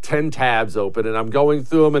had like 10 tabs open and I'm going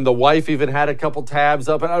through them and the wife even had a couple tabs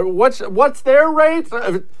up. And what's their rate?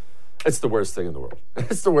 It's the worst thing in the world.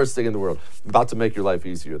 It's the worst thing in the world. I'm about to make your life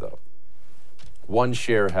easier though.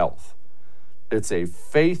 OneShare Health. It's a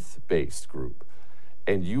faith-based group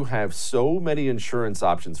and you have so many insurance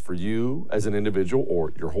options for you as an individual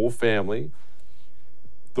or your whole family.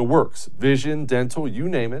 The works, vision, dental, you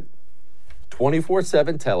name it.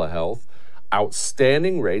 24/7 telehealth.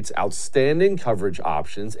 Outstanding rates, outstanding coverage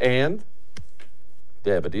options, and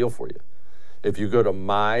they have a deal for you. If you go to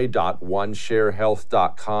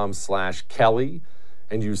my.onesharehealth.com/Kelly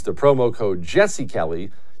and use the promo code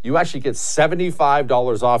JesseKelly, you actually get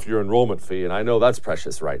 $75 off your enrollment fee, and I know that's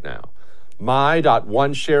precious right now.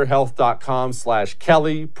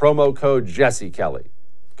 my.onesharehealth.com/Kelly, promo code JesseKelly.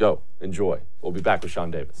 Go, enjoy. We'll be back with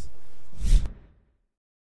Sean Davis.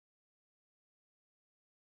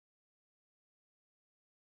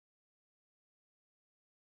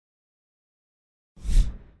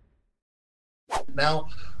 Now,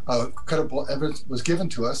 credible evidence was given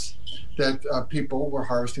to us that people were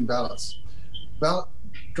harvesting ballots. Ballot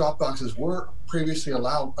drop boxes were previously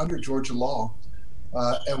allowed under Georgia law,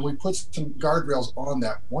 and we put some guardrails on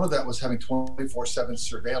that. One of that was having 24/7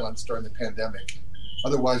 surveillance during the pandemic.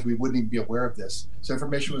 Otherwise, we wouldn't even be aware of this. So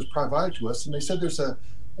information was provided to us, and they said there's a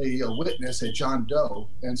witness, a John Doe,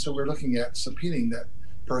 and so we're looking at subpoenaing that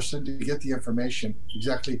person to get the information.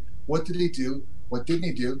 Exactly what did he do, what didn't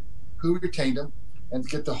he do, who retained him, and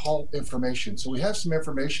get the whole information. So we have some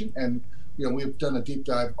information, and we've done a deep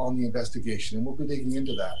dive on the investigation, and we'll be digging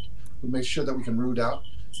into that. We'll make sure that we can root out,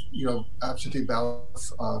 absentee ballot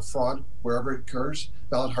fraud wherever it occurs.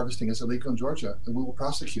 Ballot harvesting is illegal in Georgia, and we will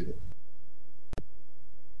prosecute it.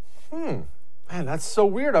 Man, that's so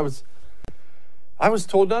weird. I was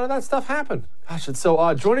told none of that stuff happened. Gosh, it's so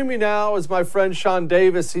odd. Joining me now is my friend Sean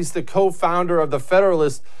Davis. He's the co-founder of the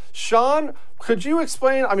Federalist. Sean, could you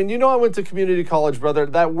explain? I mean, I went to community college, brother.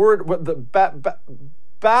 That word,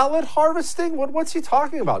 ballot harvesting? What's he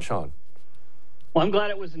talking about, Sean? Well, I'm glad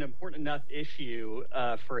it was an important enough issue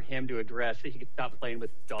for him to address that he could stop playing with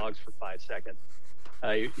dogs for 5 seconds.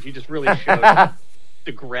 He just really showed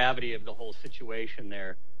the gravity of the whole situation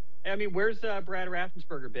there. I mean, where's Brad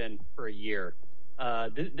Raffensperger been for a year?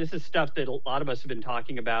 This is stuff that a lot of us have been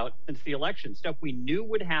talking about since the election, stuff we knew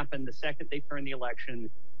would happen the second they turned the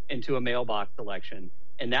election into a mailbox election.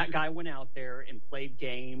 And that guy went out there and played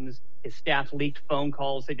games. His staff leaked phone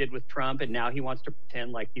calls they did with Trump, and now he wants to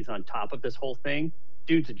pretend like he's on top of this whole thing.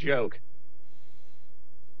 Dude's a joke.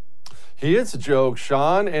 He is a joke,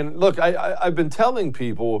 Sean. And look, I've been telling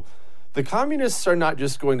people, the communists are not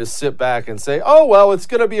just going to sit back and say, oh, well, it's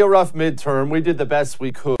going to be a rough midterm. We did the best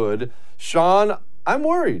we could. Sean, I'm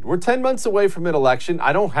worried. We're 10 months away from an election.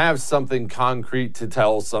 I don't have something concrete to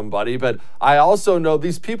tell somebody, but I also know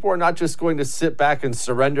these people are not just going to sit back and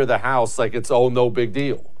surrender the House like it's, no big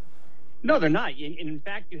deal. No, they're not. In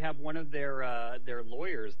fact, you have one of their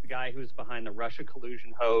lawyers, the guy who's behind the Russia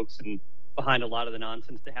collusion hoax and behind a lot of the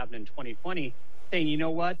nonsense that happened in 2020, saying, you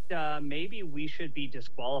know what, maybe we should be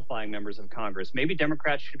disqualifying members of Congress. Maybe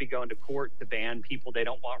Democrats should be going to court to ban people they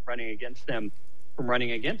don't want running against them from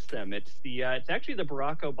running against them. It's actually the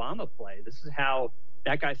Barack Obama play. This is how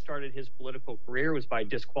that guy started his political career, was by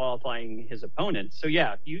disqualifying his opponents. So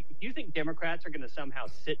yeah, if you think Democrats are going to somehow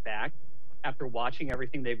sit back after watching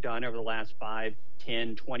everything they've done over the last 5,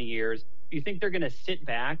 10, 20 years? Do you think they're going to sit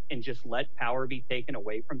back and just let power be taken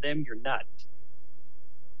away from them? You're nuts.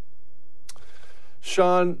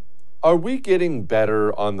 Sean, are we getting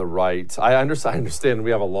better on the right? I understand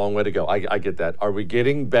we have a long way to go. I get that. Are we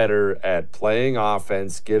getting better at playing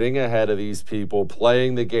offense, getting ahead of these people,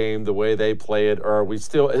 playing the game the way they play it? Or are we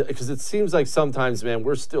still, because it seems like sometimes, man,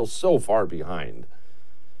 we're still so far behind.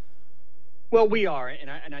 Well, we are,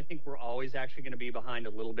 and I think we're always actually going to be behind a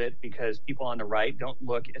little bit because people on the right don't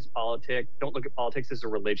look at politics as a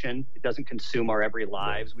religion. It doesn't consume our every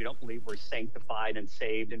lives. We don't believe we're sanctified and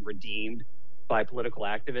saved and redeemed by political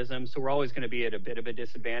activism. So we're always going to be at a bit of a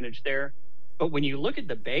disadvantage there. But when you look at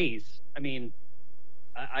the base, I mean,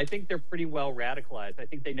 I think they're pretty well radicalized. I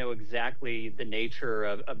think they know exactly the nature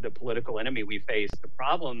of the political enemy we face. The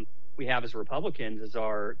problem we have as Republicans is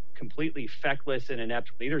our completely feckless and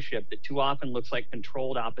inept leadership that too often looks like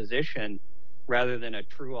controlled opposition rather than a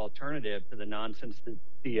true alternative to the nonsense that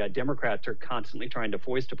the Democrats are constantly trying to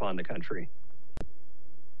foist upon the country.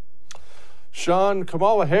 Sean,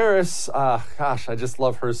 Kamala Harris, gosh, I just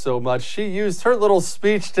love her so much. She used her little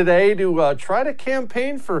speech today to try to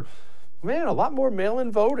campaign for, man, a lot more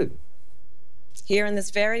mail-in voting. Here in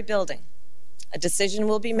this very building, a decision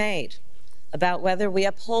will be made about whether we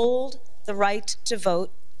uphold the right to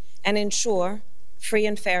vote and ensure free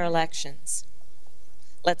and fair elections.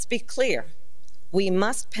 Let's be clear. We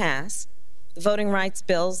must pass the voting rights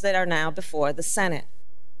bills that are now before the Senate.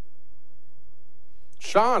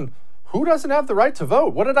 Sean, who doesn't have the right to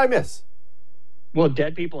vote? What did I miss? Well,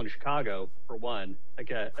 dead people in Chicago, for one,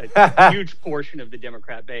 like a huge portion of the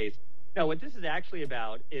Democrat base. No, what this is actually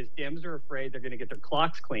about is Dems are afraid they're going to get their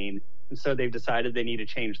clocks clean, and so they've decided they need to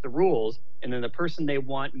change the rules. And then the person they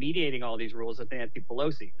want mediating all these rules is Nancy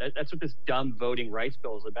Pelosi. That's what this dumb voting rights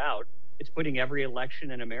bill is about. It's putting every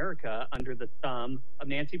election in America under the thumb of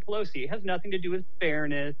Nancy Pelosi. It has nothing to do with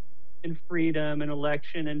fairness and freedom and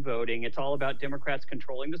election and voting. It's all about Democrats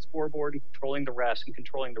controlling the scoreboard and controlling the refs and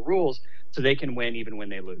controlling the rules so they can win even when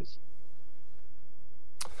they lose.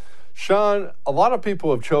 Sean, a lot of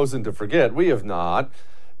people have chosen to forget, we have not,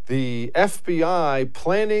 the FBI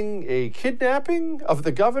planning a kidnapping of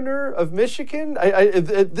the governor of Michigan.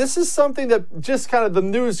 This is something that just kind of the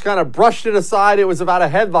news kind of brushed it aside. It was about a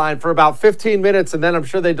headline for about 15 minutes, and then I'm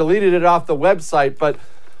sure they deleted it off the website. But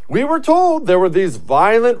we were told there were these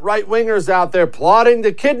violent right-wingers out there plotting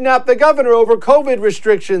to kidnap the governor over COVID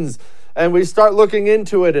restrictions. And we start looking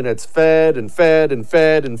into it, and it's fed and fed and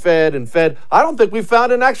fed and fed and fed. I don't think we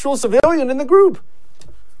found an actual civilian in the group.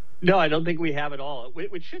 No, I don't think we have at all,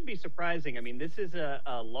 which should be surprising. I mean, this is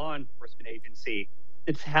a law enforcement agency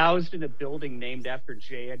that's housed in a building named after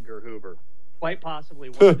J. Edgar Hoover, quite possibly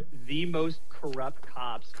one of the most corrupt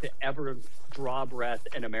cops to ever draw breath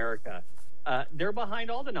in America. They're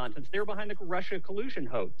behind all the nonsense. They're behind the Russia collusion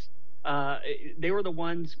hoax. They were the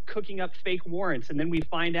ones cooking up fake warrants, and then we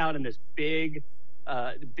find out in this big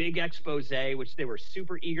expose, which they were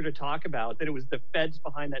super eager to talk about, that it was the feds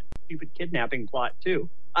behind that stupid kidnapping plot too.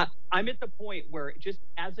 I'm at the point where, just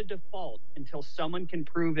as a default, until someone can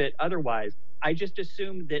prove it otherwise, I just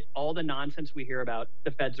assume that all the nonsense we hear about,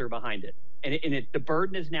 the feds are behind it, and the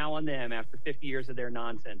burden is now on them after 50 years of their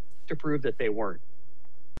nonsense to prove that they weren't.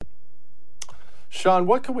 Sean,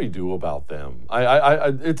 what can we do about them?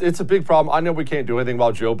 It's a big problem. I know we can't do anything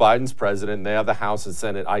while Joe Biden's president and they have the House and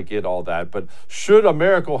Senate. I get all that. But should a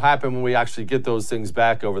miracle happen when we actually get those things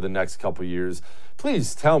back over the next couple of years,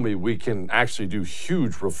 please tell me we can actually do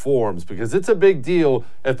huge reforms, because it's a big deal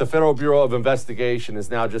if the Federal Bureau of Investigation is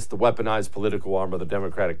now just the weaponized political arm of the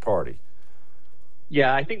Democratic Party.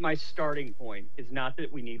 Yeah, I think my starting point is not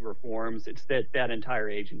that we need reforms. It's that that entire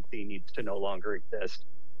agency needs to no longer exist.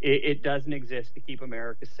 It doesn't exist to keep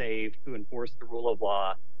America safe, to enforce the rule of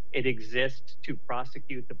law. It exists to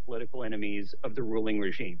prosecute the political enemies of the ruling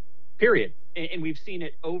regime, period. And we've seen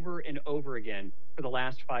it over and over again for the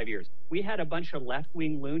last 5 years. We had a bunch of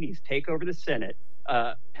left-wing loonies take over the Senate,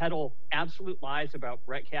 peddle absolute lies about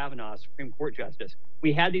Brett Kavanaugh, Supreme Court Justice.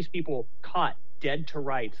 We had these people caught dead to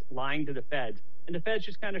rights, lying to the feds. And the feds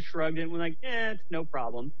just kind of shrugged it and were like, it's no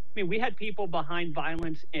problem. I mean, we had people behind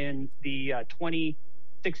violence in the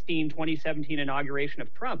 2017 inauguration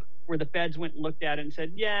of Trump, where the feds went and looked at it and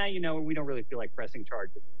said, we don't really feel like pressing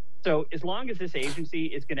charges. So as long as this agency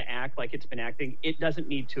is going to act like it's been acting, it doesn't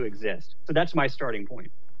need to exist. So that's my starting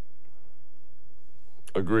point.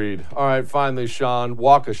 Agreed. All right, finally, Sean,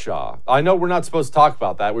 Waukesha. I know we're not supposed to talk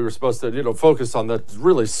about that. We were supposed to, focus on the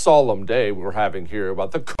really solemn day we're having here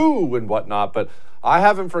about the coup and whatnot, but I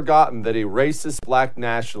haven't forgotten that a racist black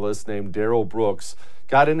nationalist named Darrell Brooks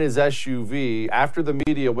got in his SUV after the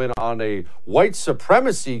media went on a white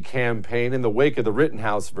supremacy campaign in the wake of the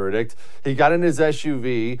Rittenhouse verdict. He got in his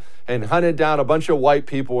SUV and hunted down a bunch of white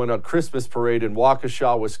people in a Christmas parade in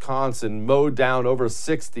Waukesha, Wisconsin, mowed down over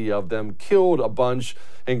 60 of them, killed a bunch,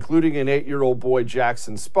 including an 8-year-old boy,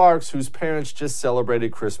 Jackson Sparks, whose parents just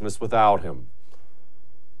celebrated Christmas without him.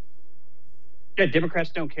 Yeah, Democrats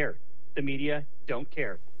don't care. The media don't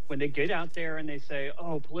care. When they get out there and they say,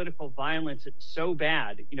 oh, political violence, it's so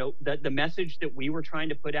bad. You know, the message that we were trying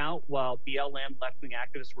to put out while BLM left-wing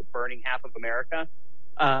activists were burning half of America,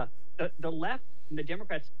 the left and the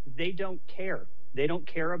Democrats, they don't care. They don't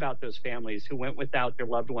care about those families who went without their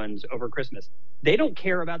loved ones over Christmas. They don't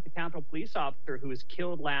care about the Capitol Police officer who was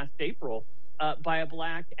killed last April by a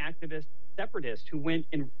black activist separatist who went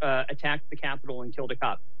and attacked the Capitol and killed a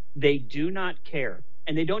cop. They do not care.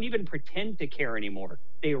 And they don't even pretend to care anymore.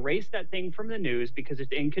 They erase that thing from the news because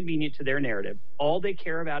it's inconvenient to their narrative. All they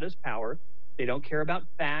care about is power. They don't care about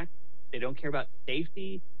facts. They don't care about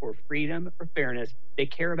safety or freedom or fairness. They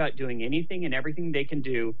care about doing anything and everything they can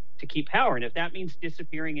do to keep power. And if that means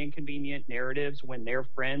disappearing inconvenient narratives when their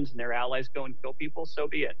friends and their allies go and kill people, so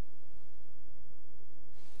be it.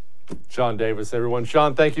 Sean Davis, everyone.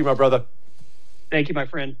 Sean, thank you, my brother. Thank you, my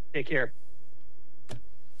friend. Take care.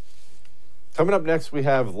 Coming up next, we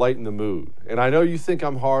have Lighten the Mood. And I know you think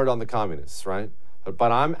I'm hard on the communists, right?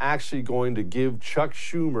 But I'm actually going to give Chuck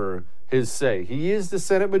Schumer his say. He is the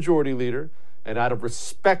Senate Majority Leader, and out of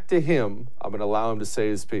respect to him, I'm going to allow him to say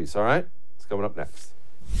his piece, all right? It's coming up next.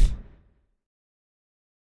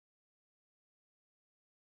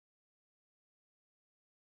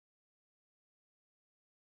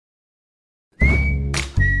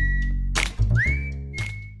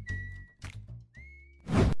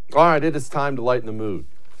 All right, it is time to lighten the mood.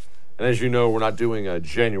 And as you know, we're not doing a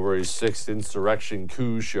January 6th insurrection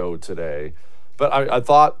coup show today. But I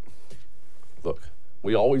thought, look,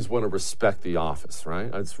 we always want to respect the office,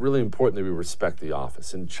 right? It's really important that we respect the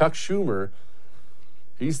office. And Chuck Schumer,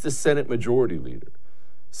 he's the Senate Majority Leader.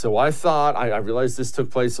 So I thought, I realized this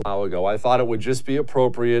took place a while ago, I thought it would just be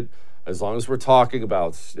appropriate, as long as we're talking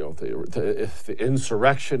about, you know, the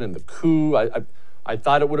insurrection and the coup, I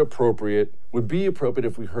thought it would be appropriate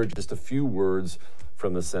if we heard just a few words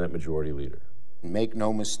from the Senate Majority Leader. Make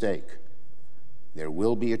no mistake, there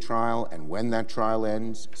will be a trial, and when that trial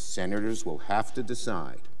ends, senators will have to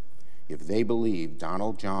decide if they believe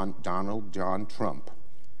Donald John Trump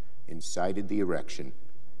incited the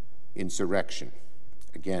insurrection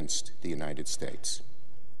against the United States.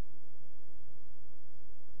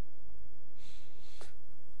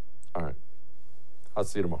 All right. I'll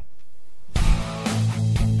see you tomorrow.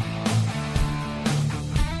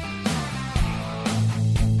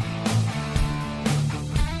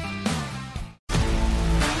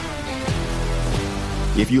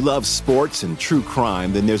 If you love sports and true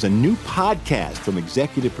crime, then there's a new podcast from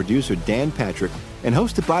executive producer Dan Patrick and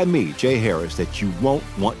hosted by me, Jay Harris, that you won't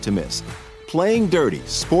want to miss. Playing Dirty: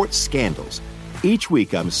 Sports Scandals. Each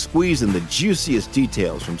week, I'm squeezing the juiciest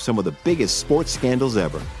details from some of the biggest sports scandals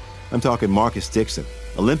ever. I'm talking Marcus Dixon,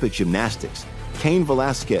 Olympic gymnastics, Cain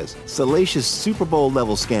Velasquez, salacious Super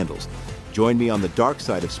Bowl-level scandals. Join me on the dark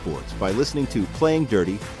side of sports by listening to Playing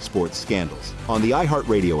Dirty: Sports Scandals on the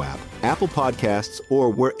iHeartRadio app, Apple Podcasts, or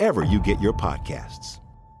wherever you get your podcasts.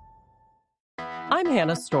 I'm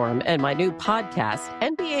Hannah Storm, and my new podcast,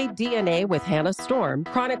 NBA DNA with Hannah Storm,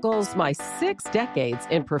 chronicles my 6 decades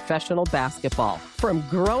in professional basketball. From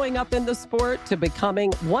growing up in the sport to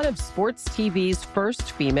becoming one of sports TV's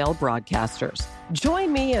first female broadcasters.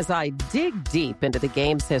 Join me as I dig deep into the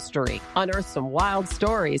game's history, unearth some wild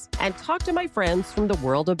stories, and talk to my friends from the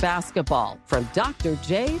world of basketball, from Dr.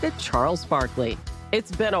 J to Charles Barkley.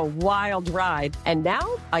 It's been a wild ride, and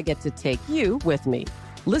now I get to take you with me.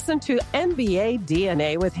 Listen to NBA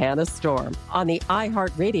DNA with Hannah Storm on the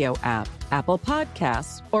iHeartRadio app, Apple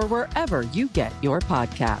Podcasts, or wherever you get your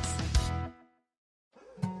podcasts.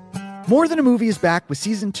 More Than a Movie is back with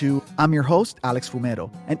Season 2. I'm your host, Alex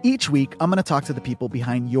Fumero, and each week I'm going to talk to the people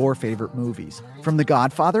behind your favorite movies. From The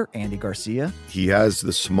Godfather, Andy Garcia. He has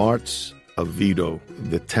the smarts of Vito,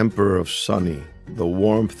 the temper of Sonny, the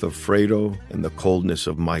warmth of Fredo, and the coldness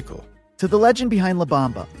of Michael. To the legend behind La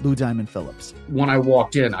Bamba, Lou Diamond Phillips. When I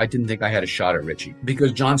walked in, I didn't think I had a shot at Richie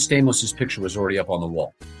because John Stamos' picture was already up on the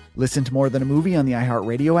wall. Listen to More Than a Movie on the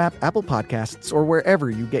iHeartRadio app, Apple Podcasts, or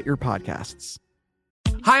wherever you get your podcasts.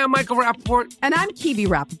 Hi, I'm Michael Rappaport. And I'm Kibi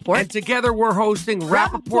Rappaport. And together we're hosting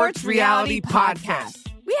Rappaport's Reality Podcast.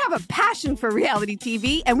 We have a passion for reality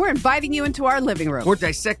TV, and we're inviting you into our living room. We're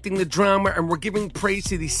dissecting the drama, and we're giving praise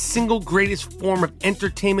to the single greatest form of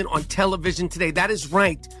entertainment on television today. That is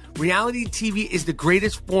right. Reality TV is the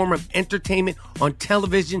greatest form of entertainment on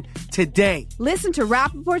television today. Listen to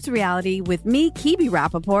Rappaport's Reality with me, Kibi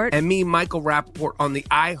Rappaport. And me, Michael Rappaport, on the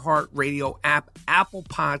iHeartRadio app, Apple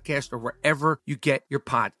Podcast, or wherever you get your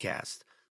podcast.